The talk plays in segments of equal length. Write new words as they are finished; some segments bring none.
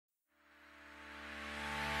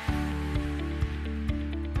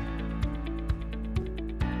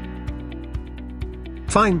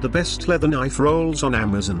Find the best leather knife rolls on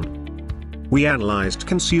Amazon. We analyzed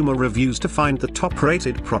consumer reviews to find the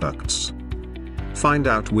top-rated products. Find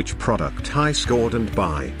out which product high scored and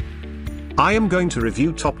buy. I am going to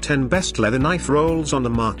review top 10 best leather knife rolls on the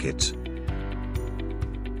market.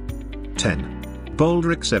 10.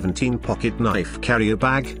 Boldric 17 Pocket Knife Carrier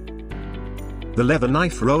Bag. The leather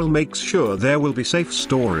knife roll makes sure there will be safe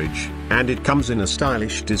storage, and it comes in a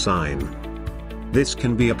stylish design. This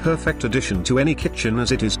can be a perfect addition to any kitchen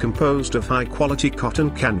as it is composed of high-quality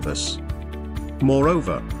cotton canvas.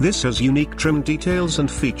 Moreover, this has unique trim details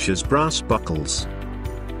and features brass buckles.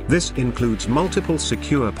 This includes multiple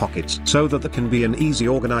secure pockets so that there can be an easy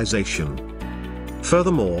organization.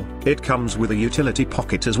 Furthermore, it comes with a utility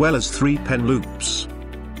pocket as well as 3 pen loops.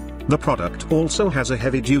 The product also has a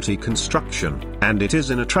heavy-duty construction, and it is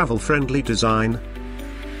in a travel-friendly design.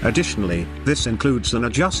 Additionally, this includes an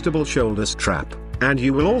adjustable shoulder strap, and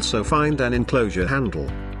you will also find an enclosure handle.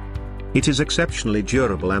 It is exceptionally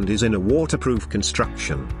durable and is in a waterproof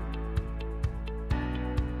construction.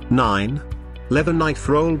 9. Leather Knife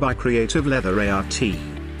Roll by Creative Leather ART.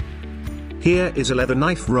 Here is a leather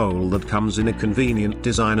knife roll that comes in a convenient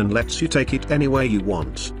design and lets you take it anywhere you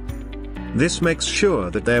want. This makes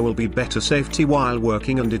sure that there will be better safety while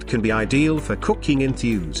working, and it can be ideal for cooking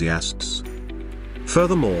enthusiasts.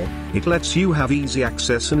 Furthermore, it lets you have easy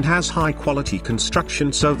access and has high-quality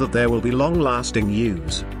construction so that there will be long-lasting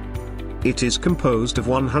use. It is composed of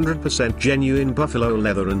 100% genuine buffalo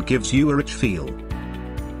leather and gives you a rich feel.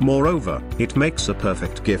 Moreover, it makes a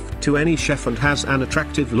perfect gift to any chef and has an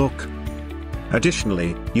attractive look.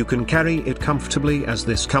 Additionally, you can carry it comfortably as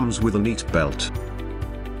this comes with a neat belt.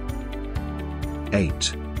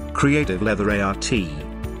 8. Creative Leather ART.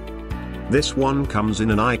 This one comes in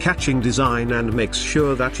an eye-catching design and makes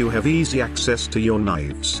sure that you have easy access to your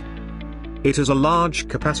knives. It has a large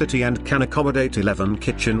capacity and can accommodate 11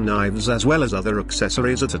 kitchen knives as well as other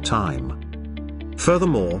accessories at a time.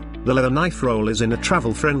 Furthermore, the leather knife roll is in a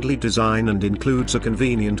travel-friendly design and includes a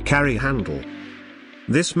convenient carry handle.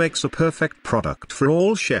 This makes a perfect product for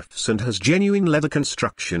all chefs and has genuine leather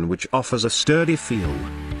construction which offers a sturdy feel.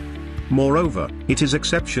 Moreover, it is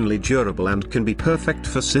exceptionally durable and can be perfect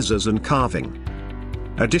for scissors and carving.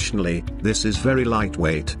 Additionally, this is very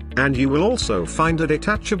lightweight, and you will also find a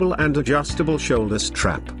detachable and adjustable shoulder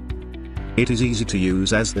strap. It is easy to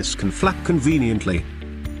use as this can flap conveniently.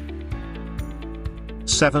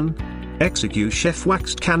 7. ExecuChef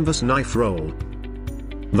Waxed Canvas Knife Roll.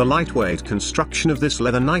 The lightweight construction of this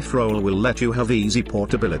leather knife roll will let you have easy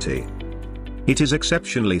portability. It is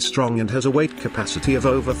exceptionally strong and has a weight capacity of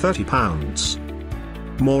over 30 pounds.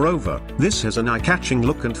 Moreover, this has an eye-catching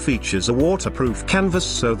look and features a waterproof canvas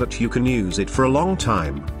so that you can use it for a long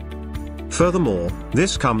time. Furthermore,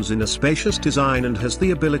 this comes in a spacious design and has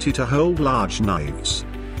the ability to hold large knives.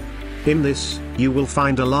 In this, you will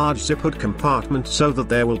find a large zippered compartment so that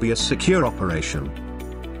there will be a secure operation.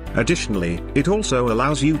 Additionally, it also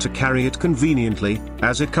allows you to carry it conveniently,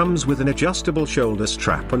 as it comes with an adjustable shoulder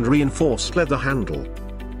strap and reinforced leather handle.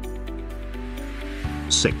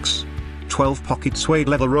 6. 12 Pocket Suede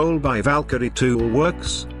Leather Roll by Valkyrie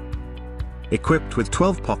Toolworks. Equipped with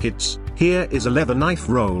 12 pockets, here is a leather knife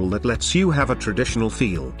roll that lets you have a traditional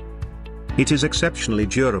feel. It is exceptionally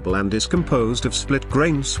durable and is composed of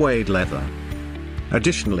split-grain suede leather.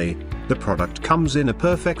 Additionally, the product comes in a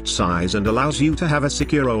perfect size and allows you to have a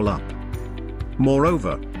secure roll-up.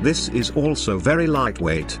 Moreover, this is also very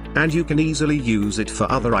lightweight, and you can easily use it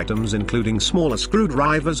for other items including smaller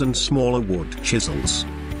screwdrivers and smaller wood chisels.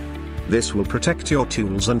 This will protect your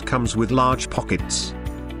tools and comes with large pockets.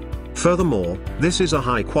 Furthermore, this is a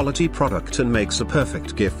high-quality product and makes a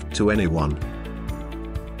perfect gift to anyone.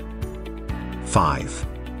 5.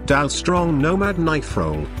 Dalstrong Nomad Knife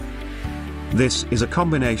Roll. This is a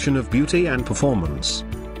combination of beauty and performance.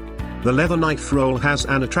 The leather knife roll has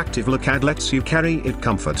an attractive look and lets you carry it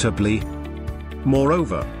comfortably.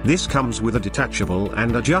 Moreover, this comes with a detachable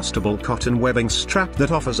and adjustable cotton webbing strap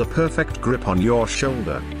that offers a perfect grip on your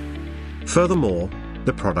shoulder. Furthermore,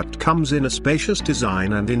 the product comes in a spacious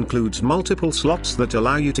design and includes multiple slots that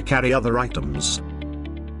allow you to carry other items.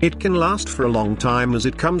 It can last for a long time as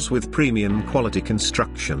it comes with premium quality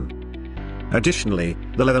construction. Additionally,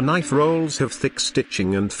 the leather knife rolls have thick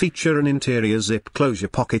stitching and feature an interior zip closure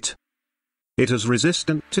pocket. It is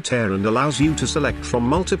resistant to tear and allows you to select from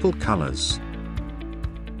multiple colors.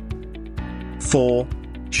 4.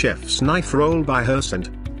 Chef's Knife Roll by Hersent.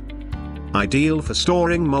 Ideal for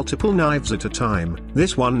storing multiple knives at a time,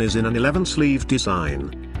 this one is in an 11-sleeve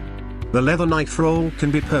design. The leather knife roll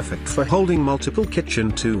can be perfect for holding multiple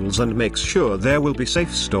kitchen tools and makes sure there will be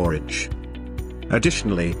safe storage.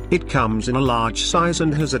 Additionally, it comes in a large size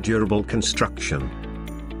and has a durable construction.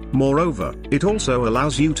 Moreover, it also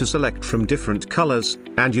allows you to select from different colors,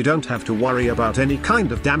 and you don't have to worry about any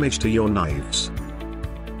kind of damage to your knives.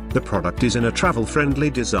 The product is in a travel-friendly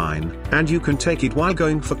design, and you can take it while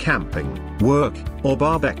going for camping, work, or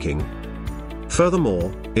barbecuing.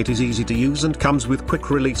 Furthermore, it is easy to use and comes with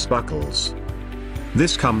quick-release buckles.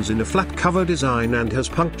 This comes in a flat cover design and has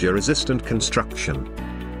puncture-resistant construction.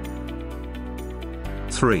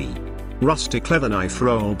 3. Rustic Leather Knife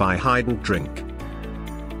Roll by Hide & Drink.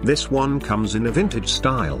 This one comes in a vintage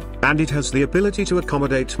style, and it has the ability to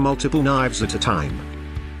accommodate multiple knives at a time.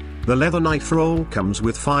 The leather knife roll comes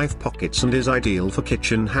with 5 pockets and is ideal for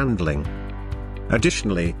kitchen handling.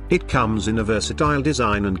 Additionally, it comes in a versatile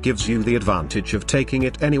design and gives you the advantage of taking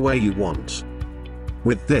it anywhere you want.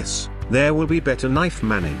 With this, there will be better knife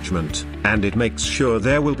management, and it makes sure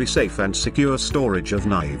there will be safe and secure storage of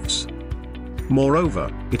knives. Moreover,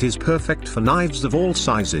 it is perfect for knives of all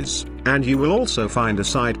sizes, and you will also find a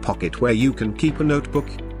side pocket where you can keep a notebook.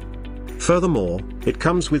 Furthermore, it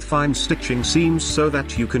comes with fine stitching seams so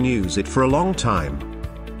that you can use it for a long time.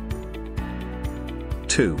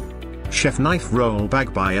 2. Chef Knife Roll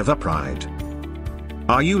Bag by EVERPRIDE.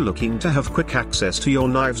 Are you looking to have quick access to your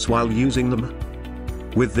knives while using them?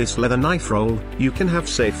 With this leather knife roll, you can have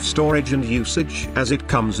safe storage and usage as it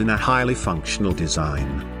comes in a highly functional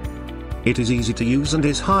design. It is easy to use and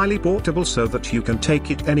is highly portable so that you can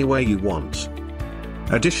take it anywhere you want.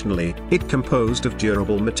 Additionally, it composed of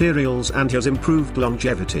durable materials and has improved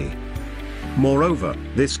longevity. Moreover,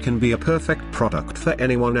 this can be a perfect product for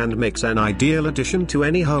anyone and makes an ideal addition to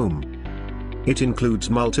any home. It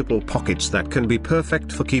includes multiple pockets that can be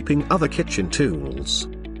perfect for keeping other kitchen tools.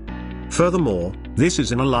 Furthermore, this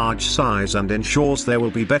is in a large size and ensures there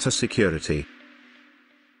will be better security.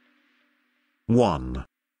 1.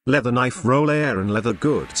 Leather Knife Roll Air and Leather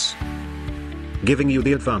Goods. Giving you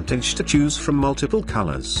the advantage to choose from multiple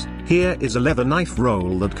colors, here is a leather knife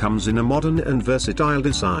roll that comes in a modern and versatile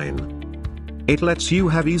design. It lets you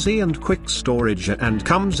have easy and quick storage and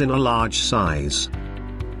comes in a large size.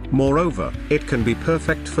 Moreover, it can be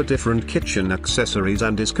perfect for different kitchen accessories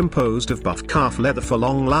and is composed of buff calf leather for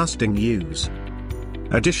long-lasting use.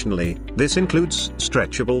 Additionally, this includes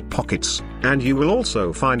stretchable pockets, and you will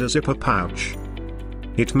also find a zipper pouch.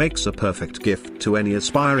 It makes a perfect gift to any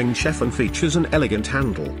aspiring chef and features an elegant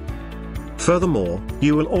handle. Furthermore,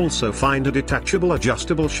 you will also find a detachable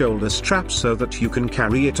adjustable shoulder strap so that you can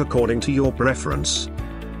carry it according to your preference.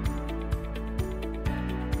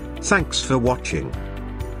 Thanks for watching.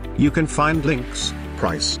 You can find links,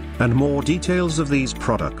 price, and more details of these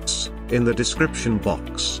products in the description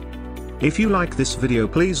box. If you like this video,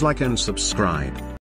 please like and subscribe.